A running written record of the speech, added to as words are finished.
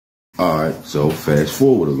Alright, so fast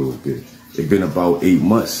forward a little bit. It's been about 8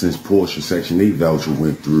 months since Portia Section 8 voucher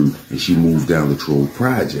went through and she moved down to Troll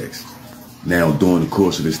Projects. Now, during the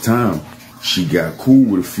course of this time, she got cool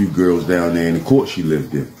with a few girls down there in the court she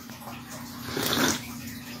lived in.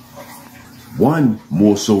 One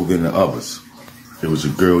more so than the others. There was a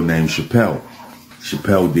girl named Chappelle.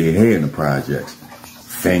 Chappelle did hair in the projects.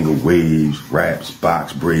 Finger waves, wraps,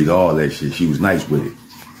 box braids, all that shit. She was nice with it.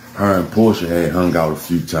 Her and Portia had hung out a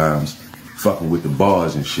few times, fucking with the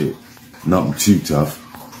bars and shit. Nothing too tough,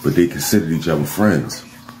 but they considered each other friends.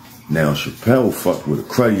 Now Chappelle fucked with a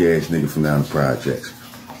cruddy ass nigga from down the projects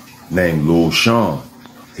named Lil Sean.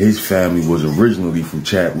 His family was originally from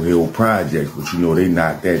Chapel Hill Projects, but you know they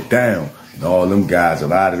knocked that down. And all them guys, a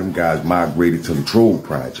lot of them guys migrated to the Troll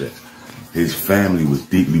Projects. His family was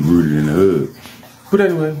deeply rooted in the hood. But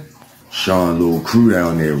anyway, Sean little crew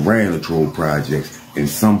down there ran the Troll Projects in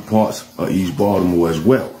some parts of East Baltimore as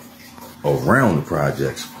well, around the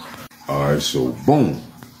projects. Alright, so boom.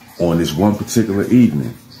 On this one particular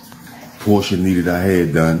evening, Portia needed her hair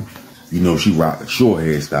done. You know, she rocked a short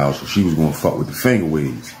hairstyle, so she was gonna fuck with the finger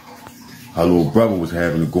waves. Her little brother was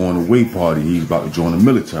having a going away party. He was about to join the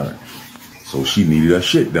military. So she needed her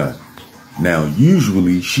shit done. Now,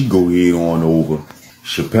 usually she go head on over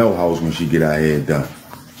Chappelle's house when she get her hair done.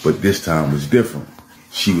 But this time was different.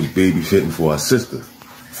 She was babysitting for her sister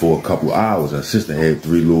for a couple hours. Her sister had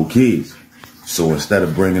 3 little kids. So instead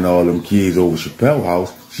of bringing all them kids over Chappelle's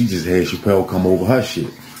house, she just had Chappelle come over her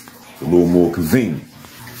shit. A little more convenient.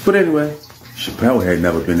 But anyway, Chappelle had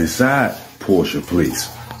never been inside Portia's place.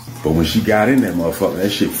 But when she got in that motherfucker, that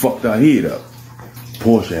shit fucked her head up.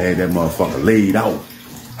 Portia had that motherfucker laid out.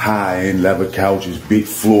 High-end leather couches, big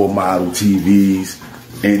floor model TVs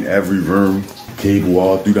in every room, cable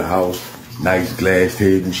all through the house, nice glass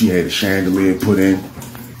table. She had a chandelier put in.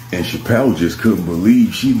 And Chappelle just couldn't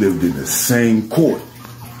believe she lived in the same court.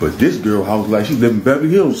 But this girl house like she lived in Beverly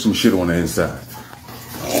Hills, some shit on the inside.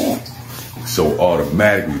 So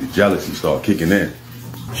automatically the jealousy started kicking in.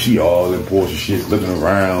 She all in Portia shit, looking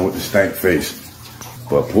around with the stank face.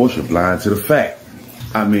 But Portia blind to the fact.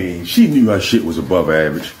 I mean, she knew her shit was above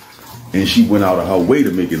average, and she went out of her way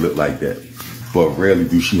to make it look like that. But rarely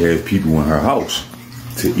do she have people in her house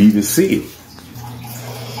to even see it.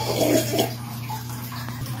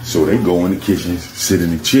 So they go in the kitchen, sit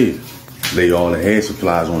in the chair, lay all the hair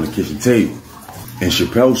supplies on the kitchen table. And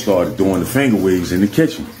Chappelle started doing the finger waves in the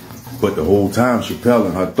kitchen. But the whole time, Chappelle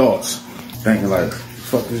in her thoughts, thinking like,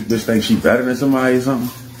 fuck, this bitch think she better than somebody or something?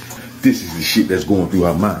 This is the shit that's going through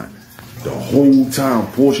her mind. The whole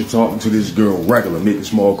time, Portia talking to this girl regular, making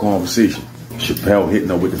small conversation. Chappelle hitting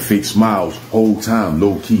her with the fake smiles, whole time,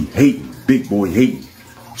 low-key hating, big boy hating.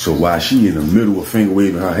 So while she in the middle of finger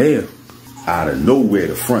waving her hair, out of nowhere,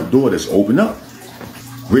 the front door just opened up.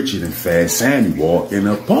 Richard and Fast Sammy walked in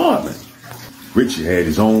the apartment. Richard had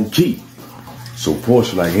his own key. So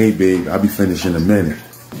Portia like, hey babe, I'll be finished in a minute.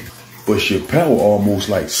 But Chappelle almost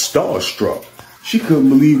like starstruck. She couldn't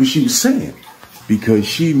believe what she was saying, because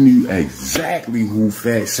she knew exactly who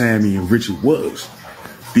Fat Sammy and Richard was.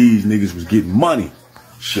 These niggas was getting money.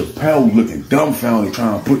 Chappelle looking dumbfounded,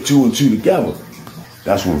 trying to put 2 and 2 together.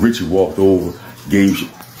 That's when Richard walked over,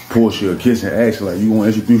 gave Portia a kiss and asked her, like, you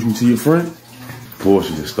want to introduce me to your friend?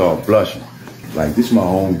 Portia just started blushing. Like, this my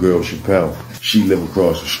homegirl, Chappelle. She live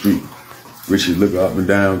across the street. Richard looked up and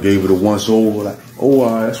down, gave her the once over, like, oh,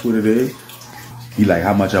 all right, that's what it is. He like,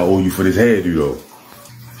 how much I owe you for this hairdo, though?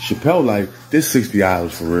 Chappelle like, this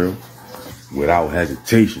 $60 for real. Without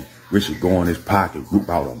hesitation, Richard go in his pocket, rip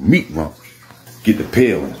out a meat rump, get the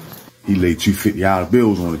peeling. He laid 2 $50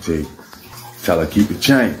 bills on the table. Tell her keep the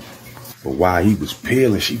change. But while he was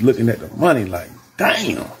peeling, she looking at the money like,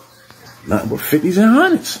 damn, nothing but 50s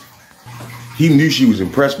and 100s. He knew she was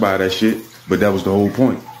impressed by that shit, but that was the whole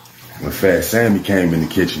point. When Fat Sammy came in the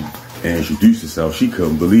kitchen and introduced herself, she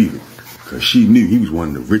couldn't believe it, because she knew he was one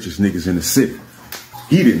of the richest niggas in the city.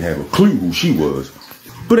 He didn't have a clue who she was.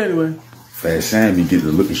 But anyway, Fat Sammy get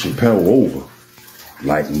to look at Chappelle over,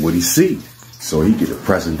 liking what he see. So he get to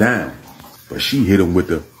pressing down. But she hit him with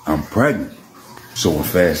the, I'm pregnant. So when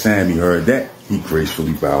Fat Sammy heard that, he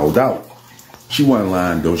gracefully bowed out. She wasn't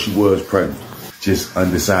lying though, she was pregnant. Just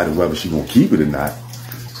undecided whether she gonna keep it or not.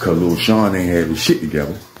 Cause little Sean ain't had his shit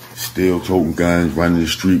together. Still toting guns, running the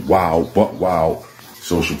street, wild, buck wild.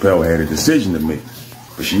 So Chappelle had a decision to make.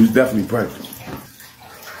 But she was definitely pregnant.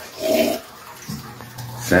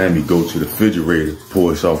 Sammy go to the refrigerator, pour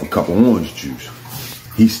himself a cup of orange juice.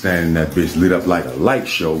 He standing that bitch lit up like a light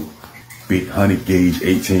show. Big 100 gauge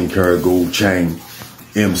 18 karat gold chain,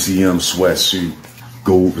 MCM sweatsuit,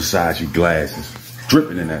 gold Versace glasses,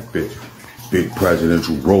 dripping in that bitch. big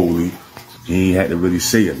presidential rollie. He ain't had to really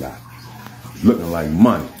say a lot. Looking like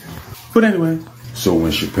money. But anyway, so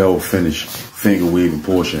when Chappelle finished finger waving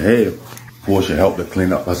Portia hair, Portia helped her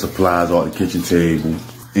clean up her supplies off the kitchen table,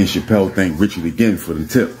 and Chappelle thanked Richard again for the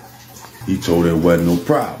tip. He told her it wasn't no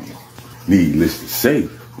problem. Needless to say,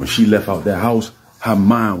 when she left out that house, her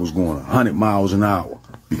mind was going 100 miles an hour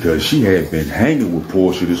because she had been hanging with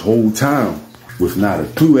Portia this whole time with not a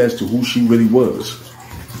clue as to who she really was.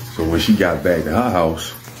 So when she got back to her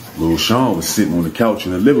house, Lil Sean was sitting on the couch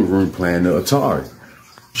in the living room playing the Atari.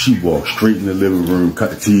 She walked straight in the living room,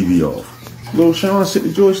 cut the TV off. Lil Sean sit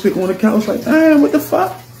the joystick on the couch like, damn, what the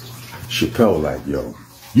fuck? Chappelle like, yo,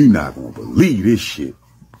 you not gonna believe this shit.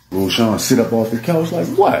 Lil Sean sit up off the couch like,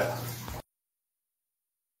 what?